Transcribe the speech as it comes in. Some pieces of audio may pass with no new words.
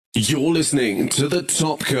You're listening to the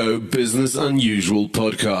Topco Business Unusual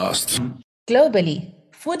podcast. Globally,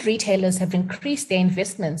 food retailers have increased their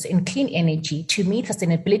investments in clean energy to meet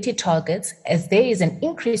sustainability targets as there is an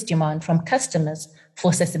increased demand from customers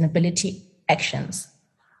for sustainability actions.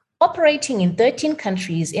 Operating in 13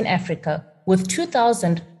 countries in Africa with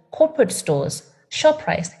 2,000 corporate stores,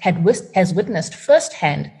 Shoprite has witnessed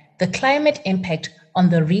firsthand the climate impact on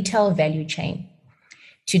the retail value chain.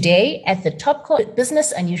 Today, at the Topco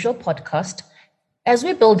Business Unusual podcast, as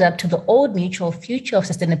we build up to the Old Mutual Future of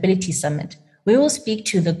Sustainability Summit, we will speak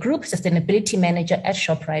to the Group Sustainability Manager at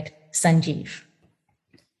Shoprite, Sanjeev.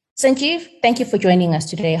 Sanjeev, thank you for joining us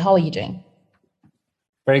today. How are you doing?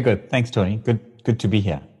 Very good. Thanks, Tony. Good to be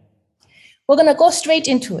here. We're going to go straight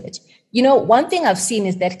into it. You know, one thing I've seen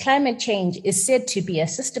is that climate change is said to be a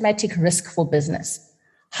systematic risk for business.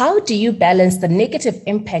 How do you balance the negative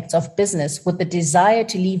impacts of business with the desire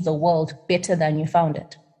to leave the world better than you found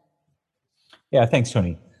it? Yeah, thanks,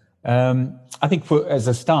 Tony. I think as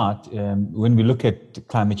a start, when we look at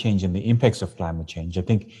climate change and the impacts of climate change, I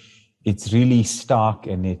think it's really stark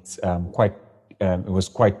and it was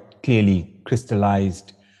quite clearly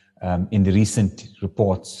crystallized in the recent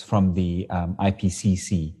reports from the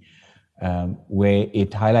IPCC, where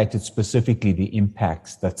it highlighted specifically the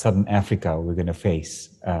impacts that Southern Africa were going to face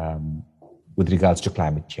with regards to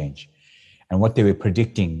climate change. And what they were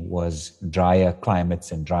predicting was drier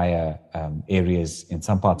climates and drier areas in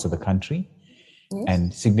some parts of the country, yes,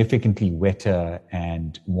 and significantly wetter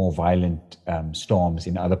and more violent storms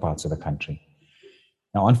in other parts of the country.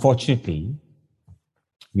 Now, unfortunately,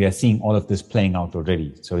 we are seeing all of this playing out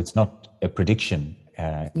already. So it's not a prediction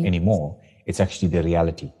anymore. It's actually the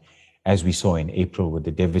reality, as we saw in April with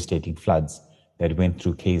the devastating floods that went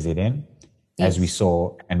through KZN, yes, as we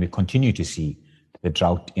saw and we continue to see the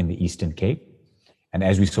drought in the Eastern Cape, and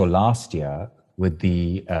as we saw last year with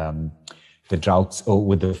the droughts or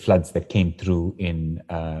with the floods that came through in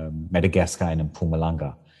Madagascar and in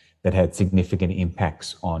Mpumalanga that had significant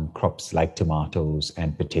impacts on crops like tomatoes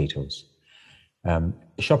and potatoes.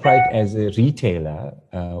 Shoprite, as a retailer,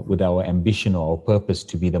 with our ambition or our purpose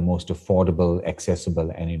to be the most affordable,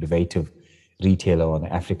 accessible, and innovative retailer on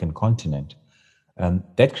the African continent,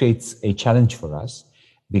 that creates a challenge for us,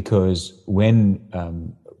 because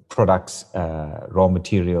when products, raw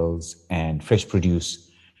materials, and fresh produce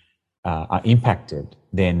are impacted,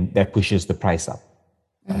 then that pushes the price up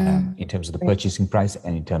in terms of the purchasing price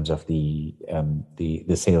and in terms of the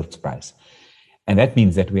sales price. And that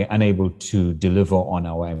means that we're unable to deliver on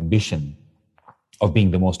our ambition of being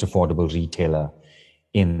the most affordable retailer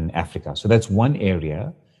in Africa. So that's one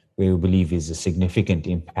area where we believe is a significant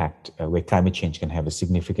impact, where climate change can have a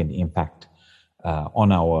significant impact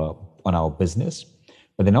on our business.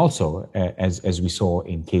 But then also, as we saw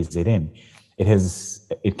in KZN,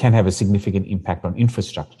 it can have a significant impact on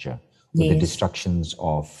infrastructure, with yes, the destructions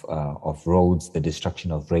of roads, the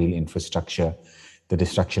destruction of rail infrastructure, the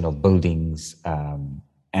destruction of buildings,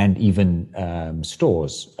 and even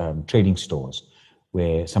stores, trading stores,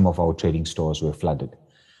 where some of our trading stores were flooded.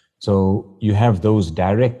 So you have those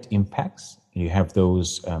direct impacts, you have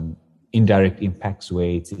those indirect impacts where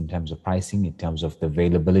it's in terms of pricing, in terms of the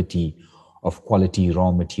availability of quality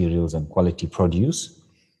raw materials and quality produce.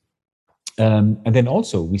 And then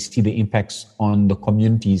also we see the impacts on the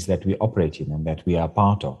communities that we operate in and that we are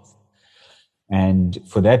part of. And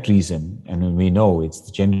for that reason, and we know it's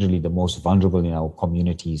generally the most vulnerable in our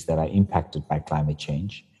communities that are impacted by climate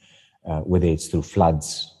change, whether it's through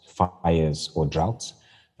floods, fires, or droughts.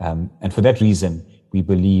 And for that reason, we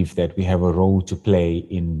believe that we have a role to play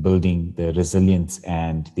in building the resilience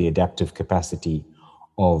and the adaptive capacity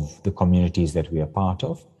of the communities that we are part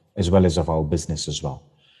of, as well as of our business as well.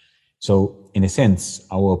 So in a sense,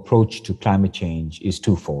 our approach to climate change is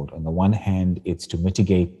twofold. On the one hand, it's to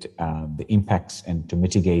mitigate the impacts and to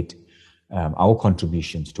mitigate our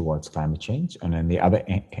contributions towards climate change. And on the other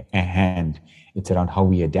hand, it's around how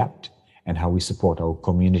we adapt and how we support our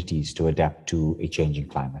communities to adapt to a changing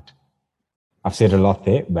climate. I've said a lot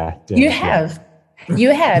there, but... You have. Yeah.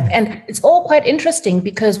 You have. And it's all quite interesting,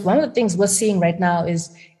 because one of the things we're seeing right now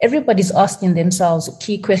is everybody's asking themselves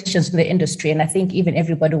key questions in the industry. And I think even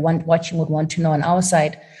everybody watching would want to know on our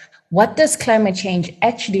side, what does climate change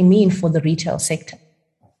actually mean for the retail sector?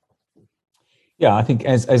 Yeah, I think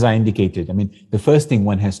as I indicated, I mean, the first thing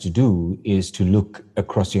one has to do is to look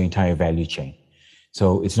across your entire value chain.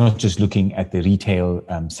 So it's not just looking at the retail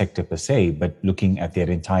sector per se, but looking at their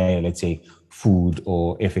entire, let's say, food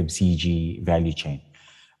or FMCG value chain.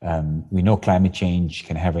 We know climate change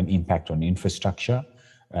can have an impact on infrastructure.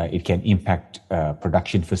 It can impact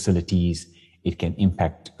production facilities. It can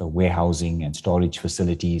impact warehousing and storage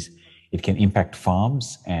facilities. It can impact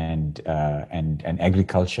farms and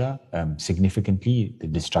agriculture significantly, the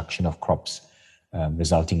destruction of crops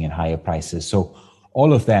resulting in higher prices. So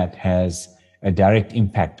all of that has a direct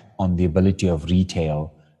impact on the ability of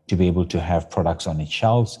retail to be able to have products on its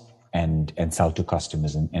shelves and sell to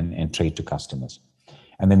customers and trade to customers.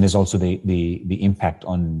 And then there's also the impact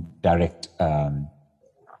on direct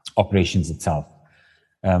operations itself.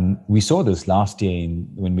 We saw this last year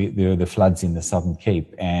when there were the floods in the Southern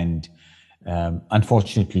Cape, and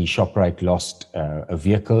unfortunately, Shoprite lost a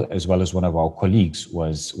vehicle, as well as one of our colleagues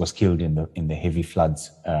was killed in the heavy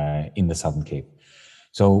floods in the Southern Cape.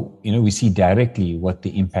 So we see directly what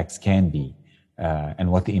the impacts can be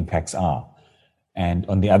and what the impacts are. And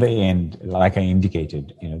on the other end, like I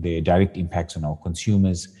indicated, there are direct impacts on our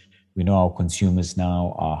consumers. We know our consumers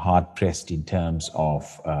now are hard pressed in terms of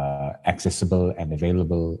accessible and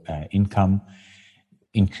available income,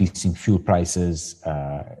 increasing fuel prices,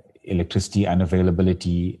 electricity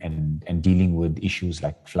unavailability, and dealing with issues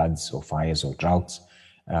like floods or fires or droughts,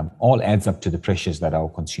 all adds up to the pressures that our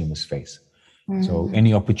consumers face. Mm-hmm. So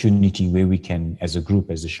any opportunity where we can, as a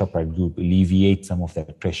group, as the Shoprite Group, alleviate some of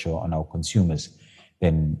that pressure on our consumers,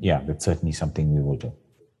 then that's certainly something we will do.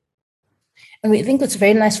 And we think it's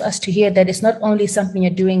very nice for us to hear that it's not only something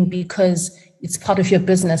you're doing because it's part of your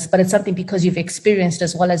business, but it's something because you've experienced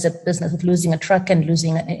as well as a business with losing a truck and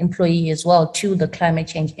losing an employee as well to the climate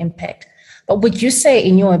change impact. But would you say,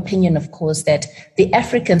 in your opinion, of course, that the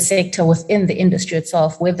African sector within the industry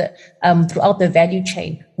itself, whether throughout the value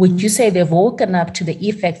chain, would you say they've woken up to the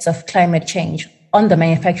effects of climate change on the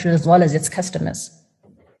manufacturer as well as its customers?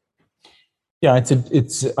 Yeah,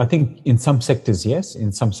 it's. I think in some sectors, yes.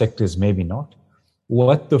 In some sectors, maybe not.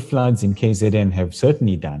 What the floods in KZN have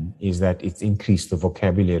certainly done is that it's increased the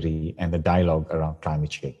vocabulary and the dialogue around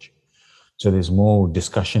climate change. So there's more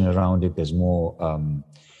discussion around it. There's more,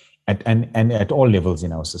 at all levels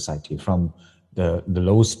in our society, from the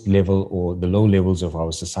lowest level or the low levels of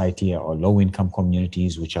our society, or low-income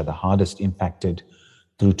communities, which are the hardest impacted,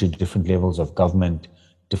 through to different levels of government,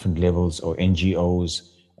 different levels or NGOs.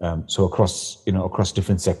 So across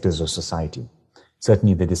different sectors of society,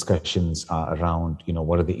 certainly the discussions are around,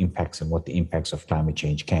 what are the impacts and what the impacts of climate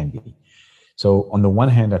change can be. So on the one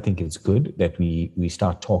hand, I think it's good that we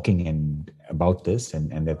start talking about this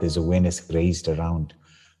and that there's awareness raised around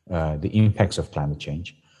the impacts of climate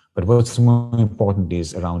change. But what's more important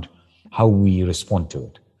is around how we respond to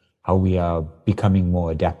it, how we are becoming more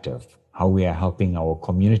adaptive, how we are helping our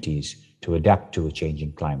communities to adapt to a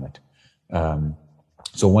changing climate.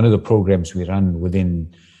 So one of the programs we run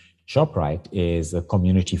within Shoprite is the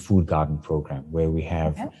Community Food Garden program, where we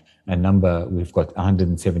have we've got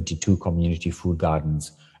 172 community food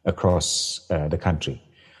gardens across the country.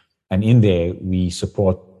 And in there, we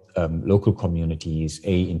support local communities,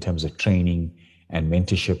 in terms of training and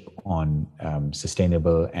mentorship on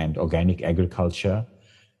sustainable and organic agriculture,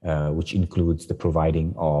 which includes the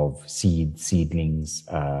providing of seedlings,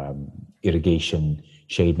 irrigation,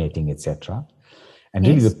 shade netting, etc. And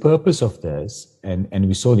really the purpose of this, and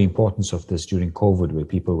we saw the importance of this during COVID, where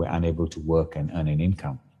people were unable to work and earn an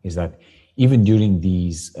income, is that even during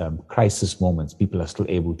these crisis moments, people are still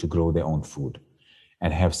able to grow their own food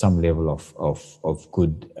and have some level of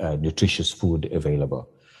good, nutritious food available.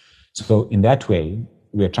 So in that way,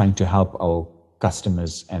 we are trying to help our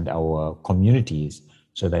customers and our communities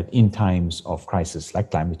so that in times of crisis like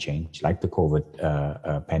climate change, like the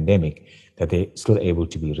COVID pandemic, that they're still able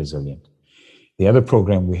to be resilient. The other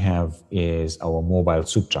program we have is our mobile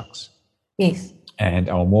soup trucks. Yes. And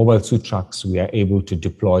our mobile soup trucks, we are able to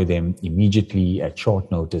deploy them immediately at short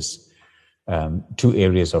notice to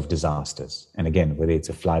areas of disasters. And again, whether it's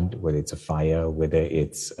a flood, whether it's a fire, whether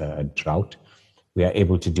it's a drought, we are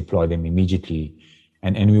able to deploy them immediately.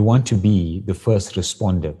 And we want to be the first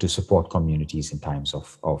responder to support communities in times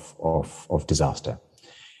of disaster.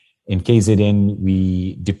 In KZN,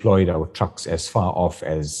 we deployed our trucks as far off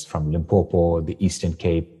as from Limpopo, the Eastern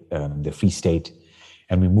Cape, the Free State,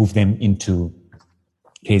 and we moved them into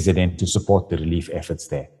KZN to support the relief efforts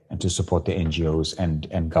there and to support the NGOs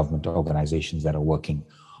and government organizations that are working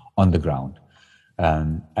on the ground.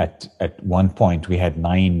 At one point, we had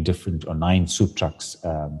 9 soup trucks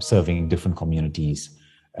serving different communities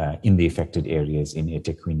in the affected areas in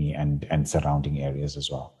eThekwini and surrounding areas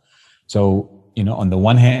as well. So, on the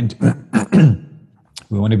one hand,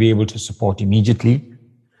 we want to be able to support immediately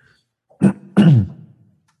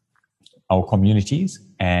our communities.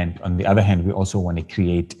 And on the other hand, we also want to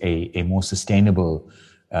create a more sustainable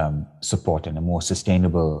support and a more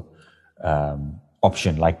sustainable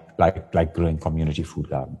option like growing community food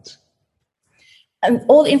gardens. And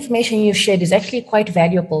all the information you've shared is actually quite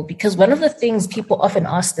valuable, because one of the things people often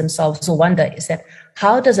ask themselves or wonder is that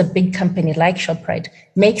how does a big company like ShopRite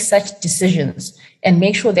make such decisions and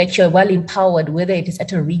make sure that you're well empowered, whether it is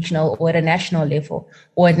at a regional or at a national level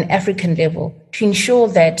or at an African level, to ensure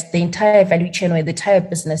that the entire value chain or the entire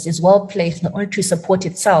business is well placed not only to support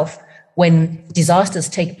itself when disasters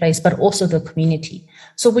take place, but also the community.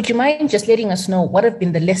 So would you mind just letting us know what have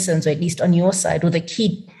been the lessons, or at least on your side, or the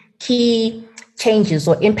key changes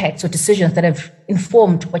or impacts or decisions that have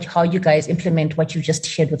informed how you guys implement what you just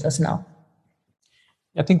shared with us now?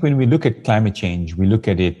 I think when we look at climate change, we look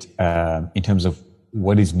at it in terms of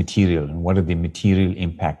what is material and what are the material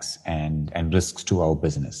impacts and risks to our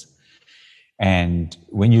business. And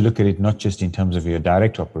when you look at it, not just in terms of your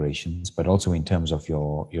direct operations, but also in terms of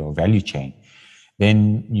your value chain,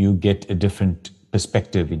 then you get a different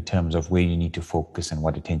perspective in terms of where you need to focus and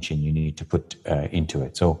what attention you need to put into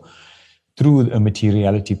it. So through a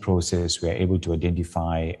materiality process, we're able to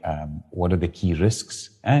identify what are the key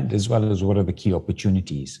risks and as well as what are the key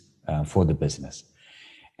opportunities for the business.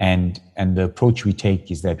 And the approach we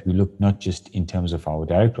take is that we look not just in terms of our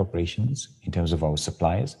direct operations, in terms of our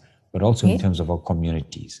suppliers, but also in terms of our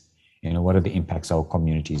communities. What are the impacts our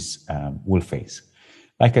communities will face?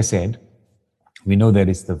 Like I said, we know that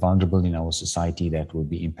it's the vulnerable in our society that will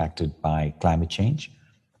be impacted by climate change,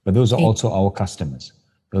 but those are also our customers.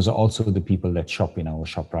 Those are also the people that shop in our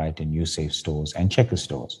ShopRite and USafe stores and Checkers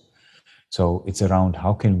stores. So it's around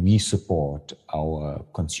how can we support our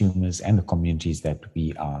consumers and the communities that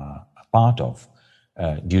we are a part of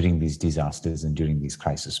during these disasters and during these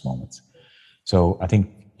crisis moments. So I think,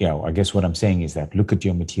 I guess what I'm saying is that look at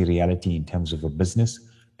your materiality in terms of a business.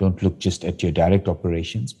 Don't look just at your direct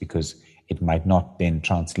operations, because it might not then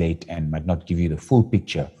translate and might not give you the full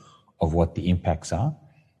picture of what the impacts are.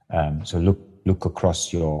 So look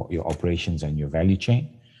across your operations and your value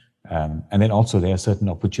chain. And then also there are certain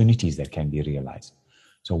opportunities that can be realized.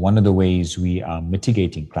 So one of the ways we are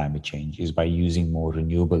mitigating climate change is by using more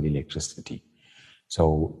renewable electricity.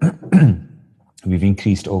 So we've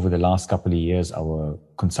increased over the last couple of years our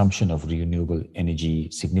consumption of renewable energy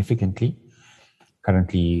significantly.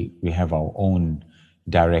 Currently, we have our own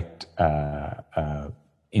direct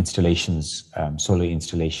installations, solar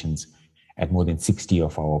installations at more than 60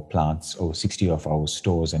 of our plants or 60 of our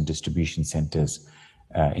stores and distribution centers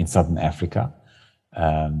in Southern Africa,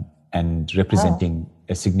 and representing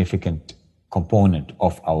a significant component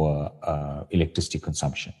of our electricity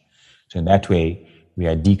consumption. So in that way, we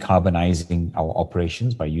are decarbonizing our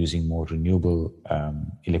operations by using more renewable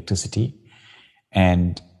electricity.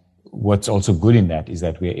 And what's also good in that is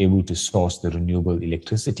that we are able to source the renewable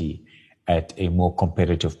electricity at a more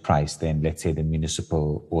competitive price than, let's say, the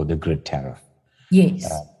municipal or the grid tariff. Yes.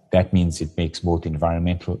 That means it makes both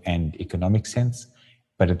environmental and economic sense.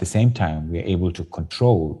 But at the same time, we are able to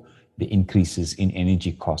control the increases in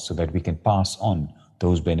energy costs so that we can pass on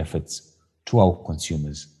those benefits to our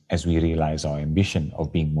consumers as we realize our ambition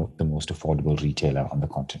of being the most affordable retailer on the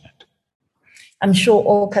continent. I'm sure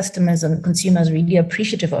all customers and consumers are really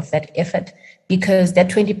appreciative of that effort, because that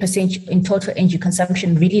 20% in total energy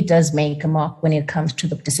consumption really does make a mark when it comes to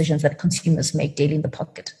the decisions that consumers make daily in the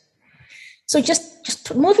pocket. So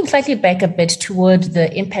just moving slightly back a bit toward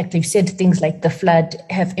the impact, you've said things like the flood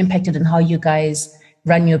have impacted on how you guys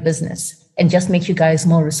run your business and just make you guys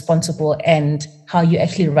more responsible and how you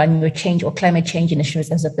actually run your change or climate change initiatives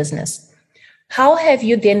as a business. How have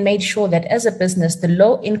you then made sure that as a business, the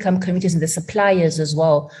low-income communities and the suppliers as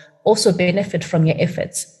well also benefit from your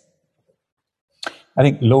efforts? I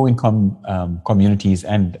think low-income communities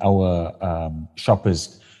and our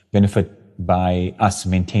shoppers benefit by us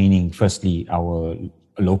maintaining, firstly, our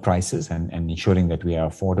low prices and ensuring that we are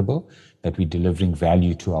affordable, that we're delivering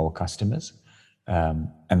value to our customers.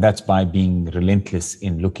 And that's by being relentless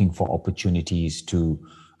in looking for opportunities to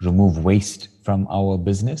remove waste from our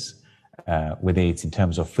business, whether it's in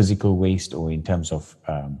terms of physical waste or in terms of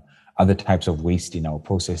other types of waste in our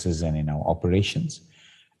processes and in our operations.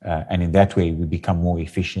 And in that way, we become more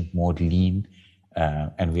efficient, more lean,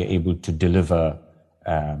 and we're able to deliver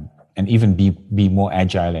and even be more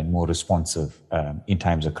agile and more responsive in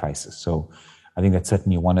times of crisis. So I think that's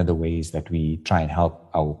certainly one of the ways that we try and help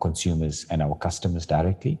our consumers and our customers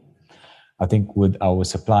directly. I think with our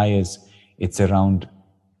suppliers, it's around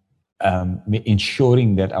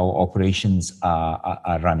ensuring that our operations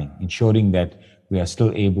are running, ensuring that we are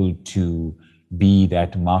still able to be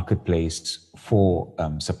that marketplace for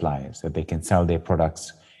suppliers, that they can sell their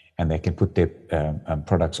products and they can put their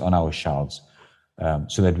products on our shelves,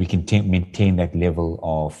 so that we can maintain that level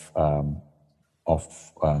of a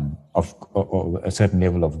certain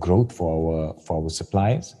level of growth for our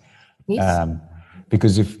suppliers. Yes.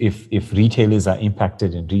 Because if retailers are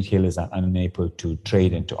impacted and retailers are unable to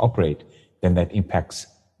trade and to operate, then that impacts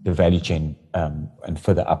the value chain and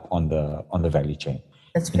further up on the value chain.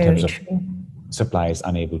 That's in terms very of true. suppliers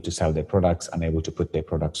unable to sell their products, unable to put their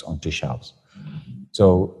products onto shelves.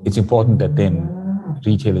 So it's important that then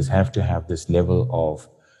retailers have to have this level of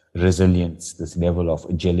resilience, this level of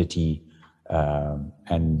agility,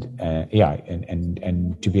 and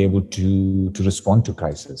to be able to respond to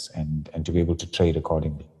crisis and to be able to trade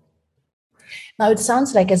accordingly. Now, it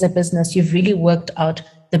sounds like as a business, you've really worked out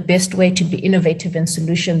the best way to be innovative and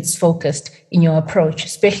solutions focused in your approach,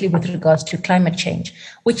 especially with regards to climate change,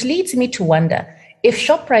 which leads me to wonder if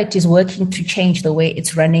ShopRite is working to change the way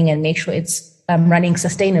it's running and make sure it's running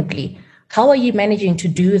sustainably. How are you managing to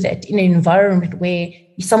do that in an environment where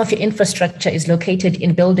some of your infrastructure is located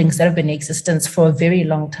in buildings that have been in existence for a very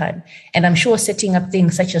long time? And I'm sure setting up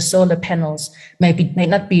things such as solar panels may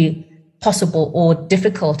not be possible or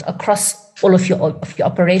difficult across all of your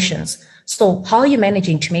operations. So how are you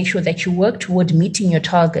managing to make sure that you work toward meeting your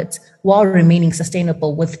targets while remaining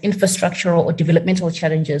sustainable with infrastructural or developmental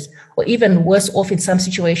challenges, or even worse off in some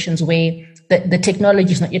situations where the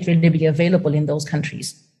technology is not yet readily available in those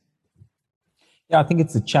countries? Yeah, I think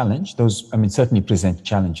it's a challenge. Those, certainly present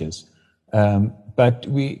challenges. But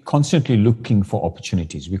we're constantly looking for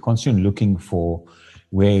opportunities. We're constantly looking for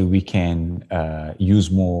where we can use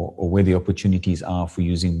more, or where the opportunities are for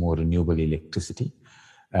using more renewable electricity.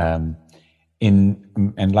 And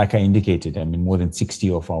like I indicated, more than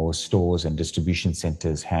 60 of our stores and distribution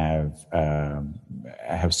centers have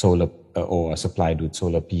solar or are supplied with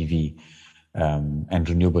solar PV and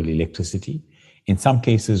renewable electricity. In some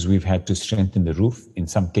cases, we've had to strengthen the roof. In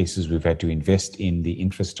some cases, we've had to invest in the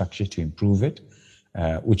infrastructure to improve it,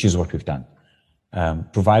 which is what we've done.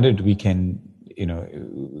 Provided we can,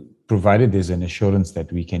 provided there's an assurance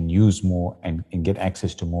that we can use more and get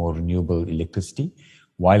access to more renewable electricity,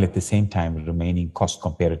 while at the same time remaining cost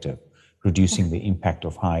competitive, reducing the impact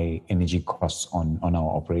of high energy costs on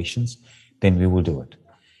our operations, then we will do it.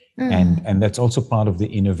 And that's also part of the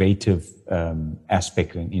innovative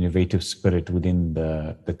aspect and innovative spirit within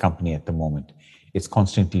the company at the moment. It's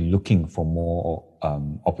constantly looking for more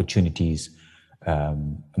opportunities,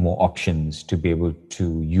 more options to be able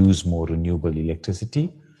to use more renewable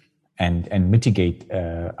electricity and mitigate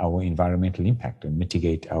our environmental impact and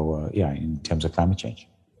mitigate in terms of climate change.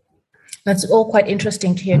 That's all quite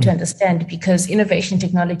interesting to hear, to understand, because innovation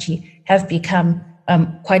technology have become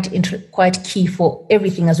quite key for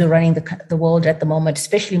everything as we're running the world at the moment,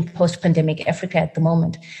 especially in post-pandemic Africa at the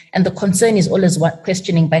moment. And the concern is always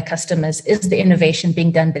questioning by customers, is the innovation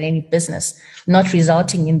being done by any business, not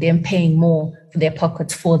resulting in them paying more for their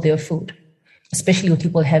pockets for their food, especially with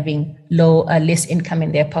people having less income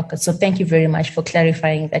in their pockets. So thank you very much for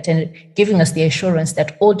clarifying that and giving us the assurance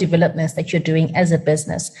that all developments that you're doing as a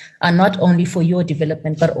business are not only for your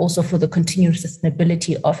development, but also for the continued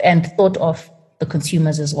sustainability of and thought of the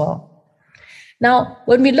consumers as well. Now,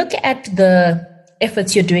 when we look at the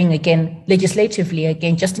efforts you're doing legislatively,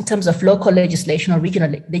 just in terms of local legislation or regional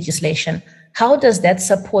legislation, how does that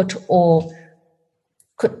support or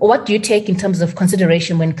what do you take in terms of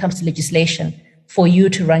consideration when it comes to legislation for you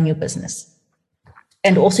to run your business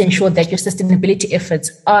and also ensure that your sustainability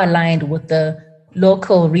efforts are aligned with the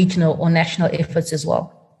local, regional, or national efforts as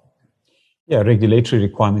well? Yeah, regulatory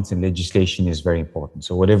requirements and legislation is very important.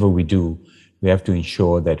 So whatever we do, we have to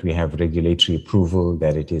ensure that we have regulatory approval,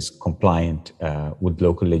 that it is compliant with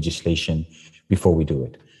local legislation before we do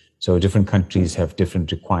it. So different countries have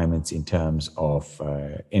different requirements in terms of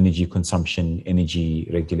energy consumption, energy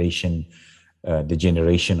regulation, the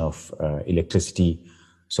generation of electricity.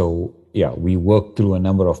 So we work through a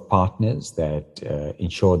number of partners that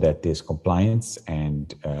ensure that there's compliance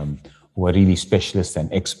and who are really specialists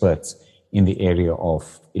and experts in the area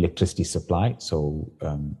of electricity supply. So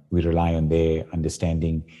we rely on their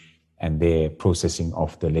understanding and their processing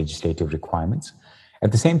of the legislative requirements.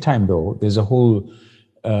 At the same time, though, there's a whole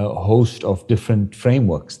host of different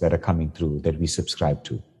frameworks that are coming through that we subscribe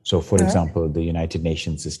to. So, for example, the United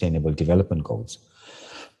Nations Sustainable Development Goals.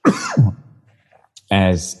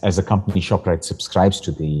 As a company, ShopRite subscribes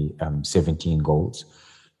to the 17 goals.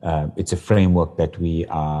 It's a framework that we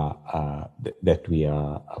are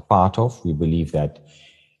a part of. We believe that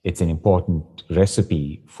it's an important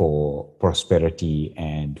recipe for prosperity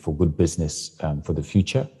and for good business for the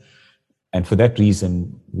future. And for that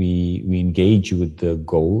reason, we engage with the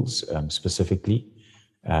goals specifically,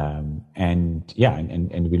 and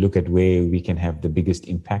we look at where we can have the biggest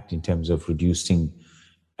impact in terms of reducing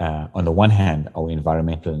on the one hand, our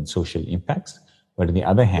environmental and social impacts, but on the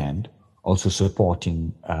other hand, also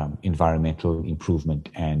supporting environmental improvement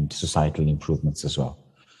and societal improvements as well.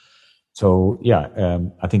 So yeah,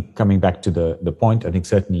 I think coming back to the point, I think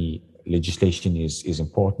certainly legislation is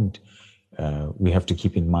important. We have to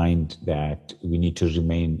keep in mind that we need to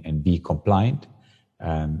remain and be compliant.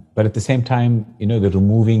 But at the same time, the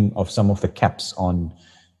removing of some of the caps on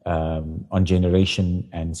generation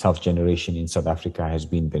and self-generation in South Africa has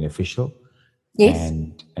been beneficial. Yes.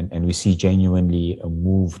 And we see genuinely a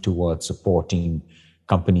move towards supporting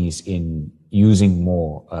companies in using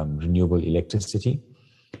more renewable electricity.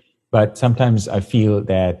 But sometimes I feel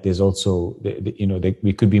that there's also,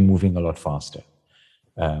 we could be moving a lot faster.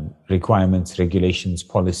 Requirements, regulations,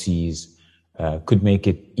 policies could make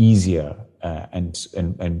it easier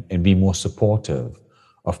and be more supportive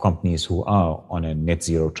of companies who are on a net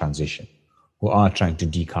zero transition, who are trying to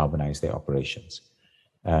decarbonize their operations.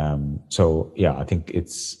 So yeah, I think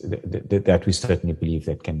it's that we certainly believe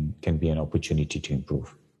that can be an opportunity to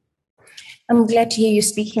improve. I'm glad to hear you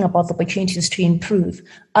speaking about the opportunities to improve.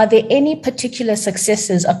 Are there any particular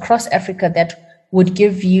successes across Africa that would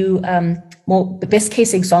give you more the best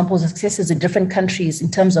case examples of successes in different countries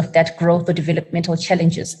in terms of that growth or developmental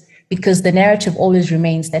challenges? Because the narrative always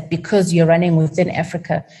remains that because you're running within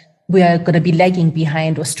Africa, we are going to be lagging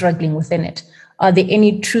behind or struggling within it. Are there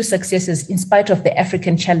any true successes in spite of the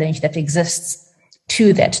African challenge that exists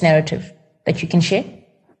to that narrative that you can share?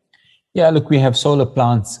 Yeah, look, we have solar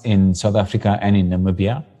plants in South Africa and in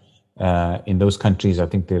Namibia. In those countries, I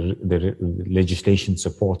think the legislation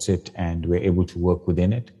supports it and we're able to work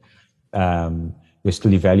within it. We're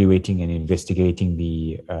still evaluating and investigating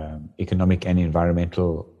the economic and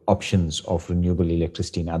environmental options of renewable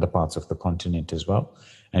electricity in other parts of the continent as well.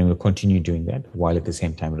 And we'll continue doing that while at the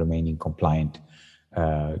same time remaining compliant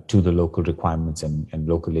to the local requirements and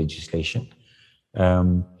local legislation.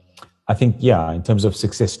 I think, yeah, in terms of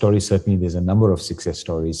success stories, certainly there's a number of success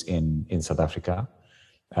stories in South Africa.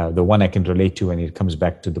 The one I can relate to, and it comes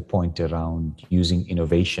back to the point around using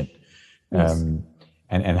innovation. Yes.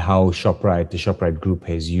 And how the ShopRite Group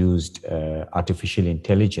has used artificial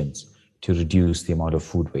intelligence to reduce the amount of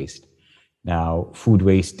food waste. Now, food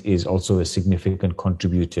waste is also a significant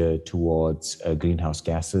contributor towards greenhouse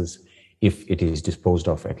gases if it is disposed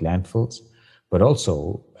of at landfills, but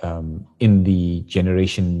also in the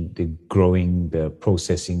generation, the growing, the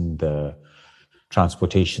processing, the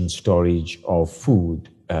transportation, storage of food,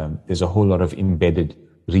 there's a whole lot of embedded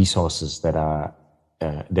resources that are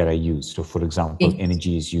used. So, for example,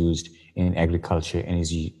 energy is used in agriculture,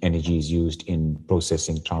 energy is used in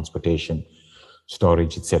processing, transportation,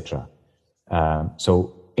 storage, etc.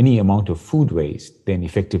 So, any amount of food waste then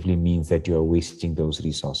effectively means that you are wasting those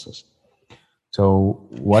resources. So,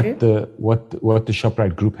 what the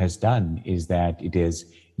ShopRite Group has done is that it has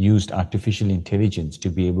used artificial intelligence to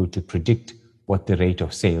be able to predict what the rate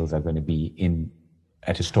of sales are going to be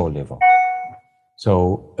at a store level.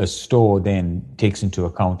 So a store then takes into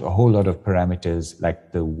account a whole lot of parameters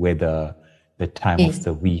like the weather, the time of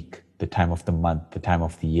the week, the time of the month, the time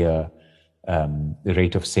of the year, the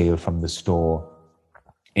rate of sale from the store,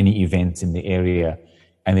 any events in the area,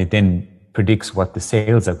 and it then predicts what the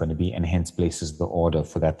sales are going to be and hence places the order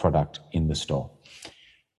for that product in the store.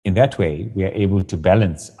 In that way, we are able to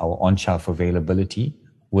balance our on-shelf availability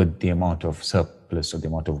with the amount of surplus or the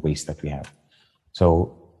amount of waste that we have.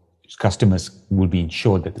 So customers will be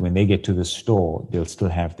ensured that when they get to the store, they'll still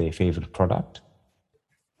have their favorite product,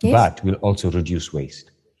 but will also reduce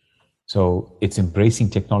waste. So it's embracing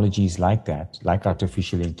technologies like that, like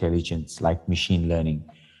artificial intelligence, like machine learning,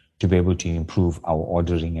 to be able to improve our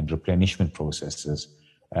ordering and replenishment processes,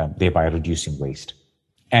 thereby reducing waste,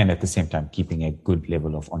 and at the same time keeping a good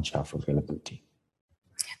level of on-shelf availability.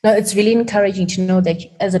 No, it's really encouraging to know that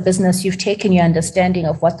as a business, you've taken your understanding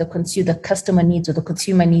of what the customer needs or the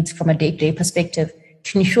consumer needs from a day-to-day perspective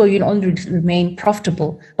to ensure you not only remain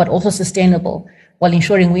profitable, but also sustainable, while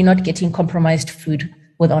ensuring we're not getting compromised food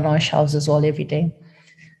on our shelves as well every day.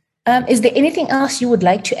 Is there anything else you would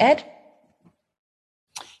like to add?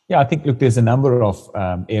 Yeah, I think, look, there's a number of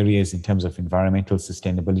areas in terms of environmental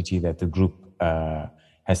sustainability that the group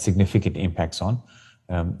has significant impacts on.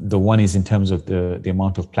 The one is in terms of the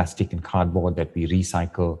amount of plastic and cardboard that we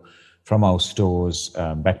recycle from our stores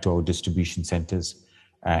back to our distribution centers.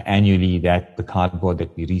 Annually, the cardboard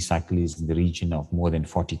that we recycle is in the region of more than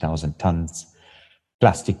 40,000 tons.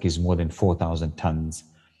 Plastic is more than 4,000 tons.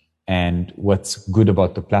 And what's good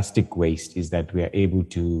about the plastic waste is that we are able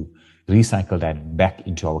to recycle that back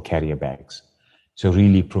into our carrier bags. So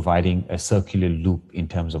really providing a circular loop in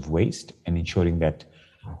terms of waste and ensuring that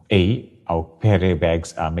our Pere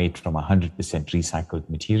bags are made from 100% recycled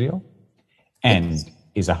material and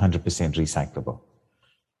is 100% recyclable.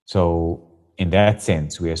 So in that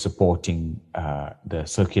sense, we are supporting the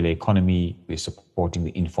circular economy, we're supporting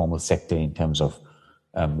the informal sector in terms of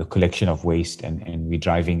the collection of waste, and we're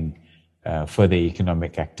driving further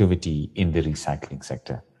economic activity in the recycling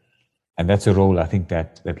sector. And that's a role I think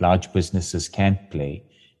that large businesses can play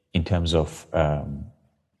in terms of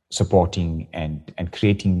supporting and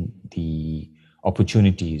creating the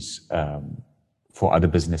opportunities for other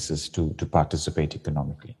businesses to participate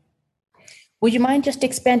economically. Would you mind just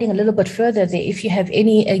expanding a little bit further there, if you have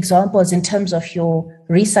any examples in terms of your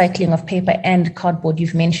recycling of paper and cardboard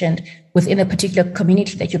you've mentioned within a particular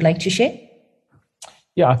community that you'd like to share?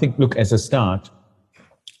 Yeah, I think, look, as a start,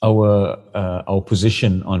 our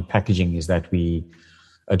position on packaging is that we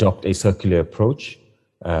adopt a circular approach.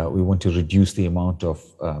 We want to reduce the amount of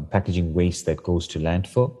packaging waste that goes to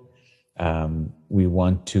landfill. We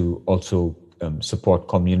want to also support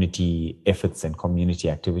community efforts and community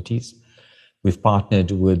activities. We've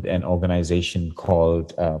partnered with an organization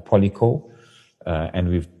called Polyco, and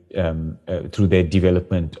we've through their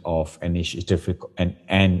development of an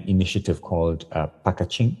initiative called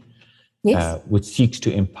Packaging, yes, which seeks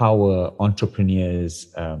to empower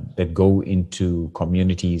entrepreneurs that go into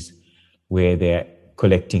communities where they're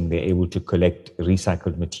able to collect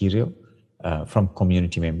recycled material from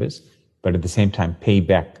community members, but at the same time pay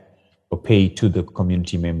back or pay to the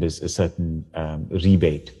community members a certain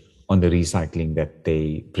rebate on the recycling that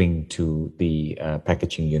they bring to the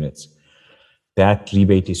packaging units. That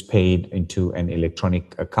rebate is paid into an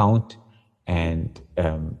electronic account, and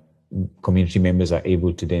community members are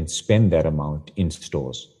able to then spend that amount in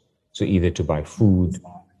stores. So either to buy food,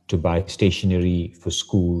 to buy stationery for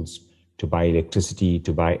schools, to buy electricity,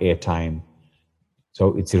 to buy airtime.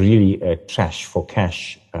 So it's really a trash for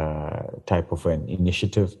cash type of an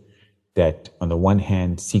initiative that on the one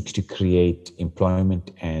hand seeks to create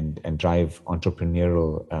employment and drive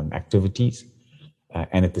entrepreneurial activities,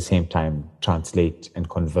 and at the same time translate and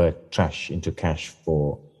convert trash into cash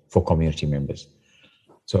for community members.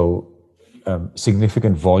 So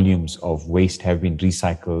significant volumes of waste have been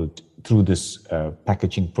recycled through this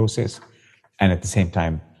packaging process, and at the same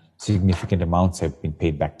time significant amounts have been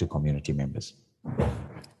paid back to community members.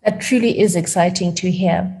 That truly is exciting to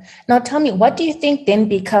hear. Now, tell me, what do you think then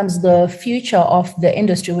becomes the future of the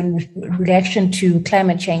industry in relation to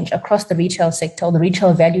climate change across the retail sector or the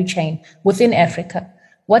retail value chain within Africa?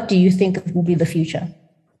 What do you think will be the future?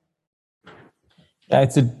 Yeah,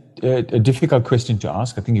 it's a difficult question to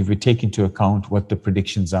ask. I think if we take into account what the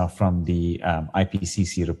predictions are from the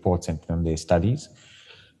IPCC reports and from their studies,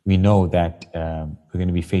 we know that we're going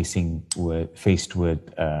to be faced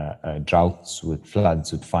with droughts, with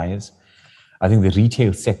floods, with fires. I think the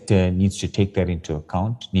retail sector needs to take that into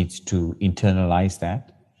account, needs to internalize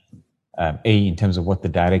that, in terms of what the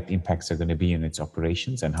direct impacts are going to be in its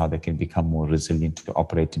operations and how they can become more resilient to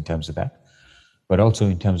operate in terms of that, but also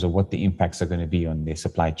in terms of what the impacts are going to be on their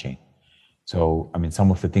supply chain. So, I mean, some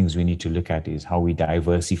of the things we need to look at is how we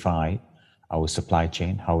diversify our supply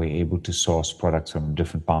chain, how we're able to source products from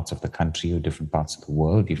different parts of the country or different parts of the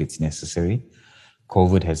world if it's necessary.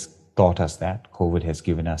 COVID has taught us that. COVID has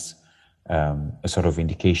given us a sort of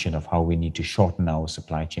indication of how we need to shorten our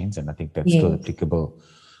supply chains, and I think that's still applicable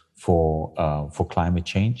for climate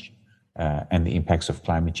change and the impacts of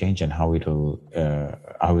climate change and how it'll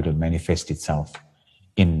manifest itself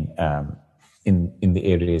in the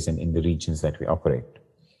areas and in the regions that we operate.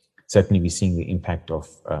 Certainly, we're seeing the impact of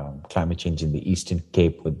climate change in the Eastern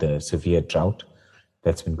Cape with the severe drought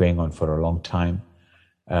that's been going on for a long time.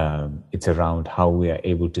 It's around how we are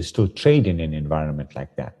able to still trade in an environment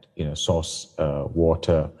like that, source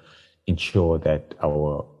water, ensure that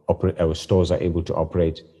our stores are able to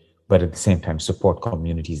operate, but at the same time support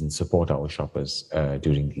communities and support our shoppers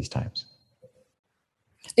during these times.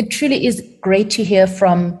 It truly is great to hear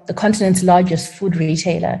from the continent's largest food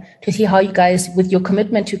retailer, to see how you guys, with your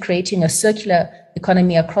commitment to creating a circular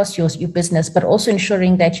economy across your business, but also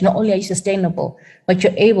ensuring that not only are you sustainable, but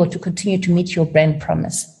you're able to continue to meet your brand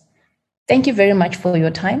promise. Thank you very much for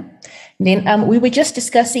your time. And then we were just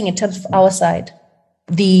discussing in terms of our side,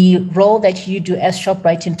 the role that you do as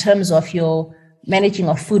ShopRite in terms of your managing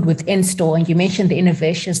of food within store, and you mentioned the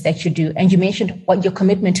innovations that you do, and you mentioned what your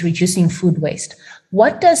commitment to reducing food waste.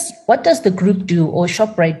 What does the group do or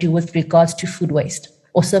ShopRite do with regards to food waste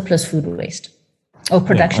or surplus food waste or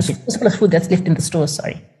production, surplus food that's left in the stores?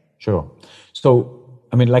 Sorry. Sure. So,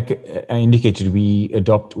 I mean, like I indicated, we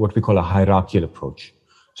adopt what we call a hierarchical approach.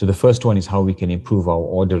 So the first one is how we can improve our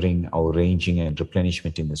ordering, our ranging and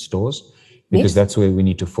replenishment in the stores. because that's where we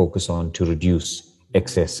need to focus on to reduce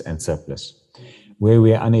excess and surplus. Where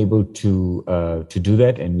we are unable to do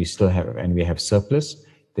that, and we have surplus,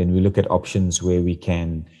 then we look at options where we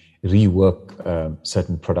can rework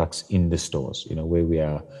certain products in the stores. Where we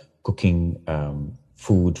are cooking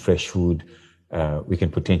food, fresh food, we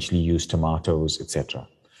can potentially use tomatoes, etc.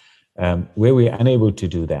 Where we are unable to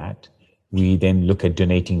do that, we then look at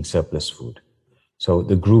donating surplus food. So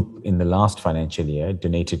the group in the last financial year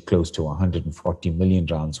donated close to 140 million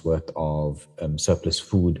rands worth of surplus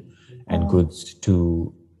food and goods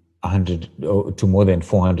to more than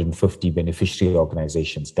 450 beneficiary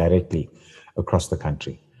organizations directly across the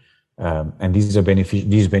country. And these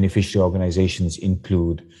beneficiary organizations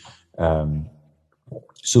include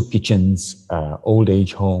soup kitchens, old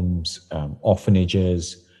age homes,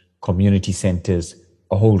 orphanages, community centers,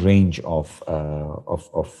 a whole range of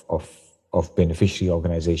beneficiary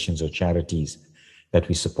organizations or charities that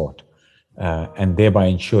we support, and thereby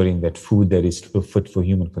ensuring that food that is fit for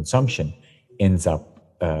human consumption ends up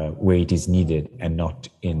where it is needed and not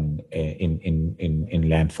in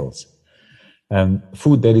landfills.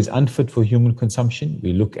 Food that is unfit for human consumption,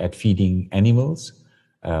 we look at feeding animals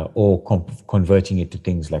or converting it to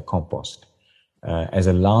things like compost. As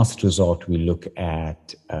a last resort, we look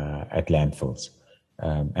at landfills.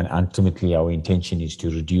 And ultimately, our intention is to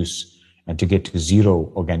reduce and to get to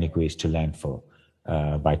zero organic waste to landfill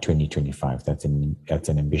by 2025. That's an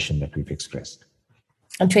ambition that we've expressed.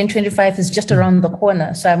 And 2025 is just around the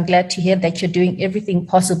corner. So I'm glad to hear that you're doing everything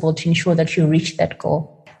possible to ensure that you reach that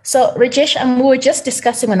goal. So Rajesh, we were just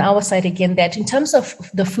discussing on our side again that in terms of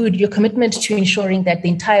the food, your commitment to ensuring that the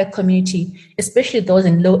entire community, especially those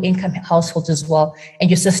in low-income households as well, and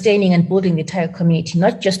you're sustaining and building the entire community,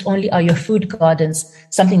 not just only are your food gardens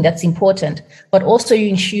something that's important, but also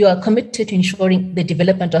you are committed to ensuring the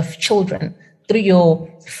development of children through your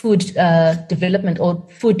food development or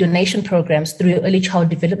food donation programs, through your early child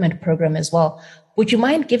development program as well. Would you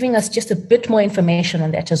mind giving us just a bit more information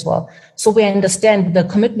on that as well, so we understand the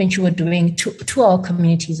commitment you are doing to our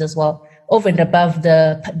communities as well, over and above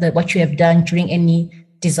the what you have done during any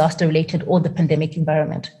disaster-related or the pandemic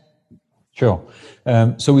environment? Sure.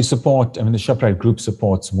 So we support, the Shoprite Group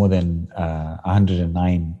supports more than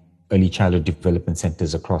 109 early childhood development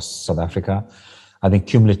centers across South Africa. I think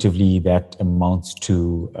cumulatively that amounts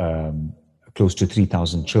to close to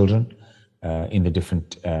 3,000 children in the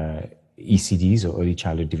different ECDs or early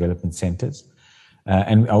childhood development centers.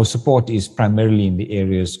 And our support is primarily in the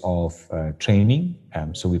areas of training.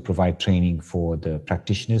 So we provide training for the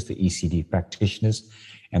practitioners, the ECD practitioners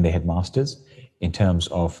and the headmasters in terms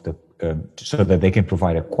of so that they can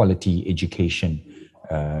provide a quality education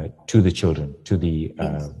to the children, to the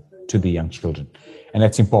young children. And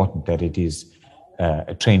that's important, that it is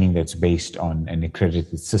a training that's based on an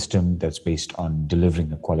accredited system, that's based on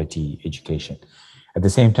delivering a quality education. At the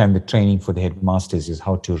same time, the training for the headmasters is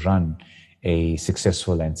how to run a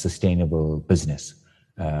successful and sustainable business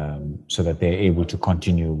so that they're able to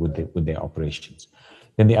continue with their operations.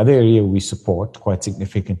 Then the other area we support quite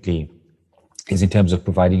significantly is in terms of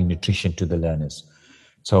providing nutrition to the learners.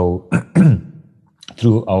 So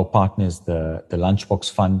through our partners, the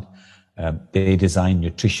Lunchbox Fund, they design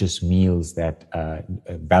nutritious meals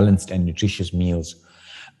balanced and nutritious meals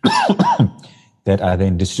that are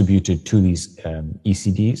then distributed to these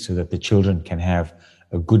ECDs so that the children can have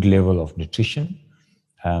a good level of nutrition,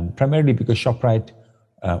 primarily because Shoprite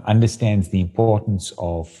understands the importance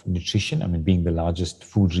of nutrition, being the largest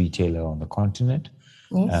food retailer on the continent,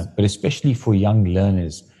 yes. But especially for young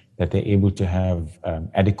learners, that they're able to have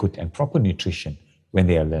adequate and proper nutrition when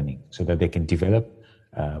they are learning, so that they can develop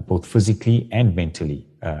both physically and mentally,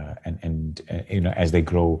 and as they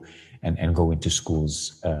grow and go into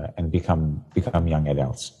schools and become young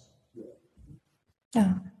adults.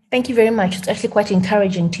 Yeah, thank you very much. It's actually quite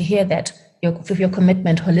encouraging to hear that with your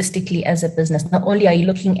commitment holistically as a business. Not only are you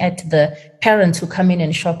looking at the parents who come in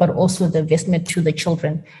and shop, but also the investment to the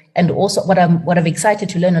children. And also what I'm excited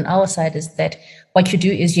to learn on our side is that what you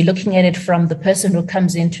do is you're looking at it from the person who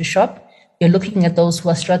comes in to shop. You're looking at those who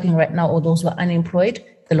are struggling right now or those who are unemployed,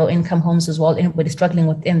 the low-income homes as well, anybody struggling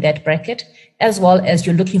within that bracket, as well as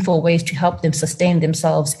you're looking for ways to help them sustain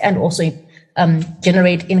themselves and also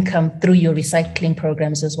generate income through your recycling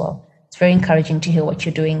programs as well. It's very encouraging to hear what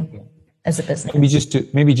you're doing as a business.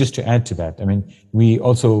 Maybe just to add to that, we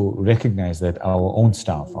also recognize that our own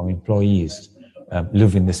staff, our employees,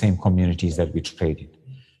 live in the same communities that we trade in.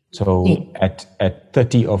 So at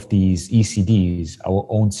 30 of these ECDs, our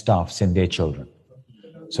own staff send their children.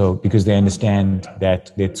 So because they understand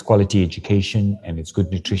that it's quality education and it's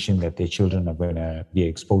good nutrition that their children are going to be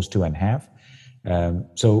exposed to and have,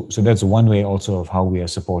 So that's one way also of how we are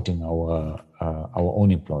supporting our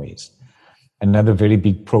own employees. Another very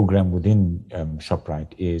big program within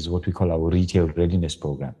ShopRite is what we call our retail readiness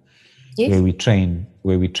program, yes, where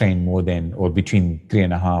we train more than or between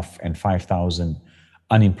 3,500 and 5,000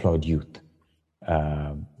 unemployed youth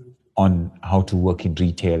on how to work in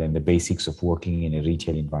retail and the basics of working in a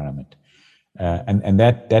retail environment. And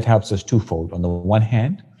that helps us twofold. On the one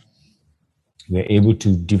hand, we're able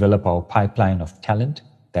to develop our pipeline of talent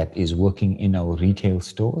that is working in our retail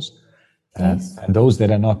stores. Yes. And those that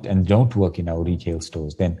are not and don't work in our retail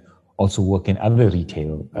stores then also work in other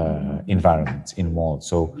retail environments in malls.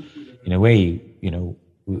 So in a way,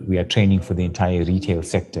 we are training for the entire retail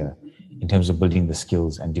sector in terms of building the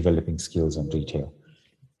skills and developing skills on retail.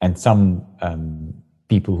 And some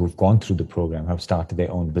people who've gone through the program have started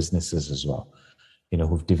their own businesses as well,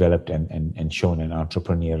 who've developed and shown an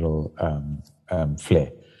entrepreneurial flair.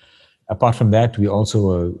 Apart from that, we're also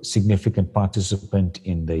a significant participant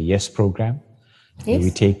in the YES program, yes, where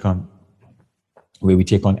we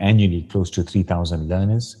take on annually close to 3,000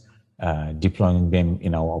 learners, deploying them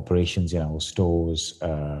in our operations, in our stores,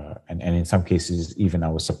 and in some cases, even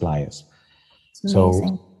our suppliers.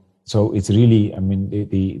 So it's really,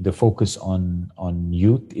 the focus on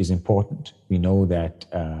youth is important. We know that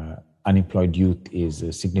unemployed youth is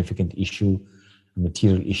a significant issue, a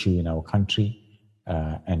material issue in our country.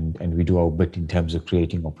 And we do our bit in terms of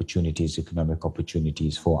creating opportunities, economic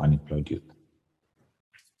opportunities for unemployed youth.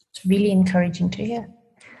 It's really encouraging to hear.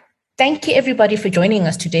 Thank you, everybody, for joining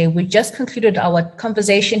us today. We just concluded our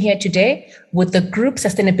conversation here today with the Group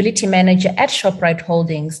Sustainability Manager at ShopRite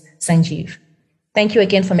Holdings, Sanjeev. Thank you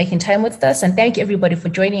again for making time with us, and thank you, everybody, for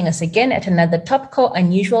joining us again at another Topco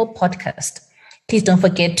Unusual podcast. Please don't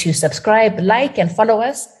forget to subscribe, like, and follow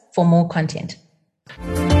us for more content.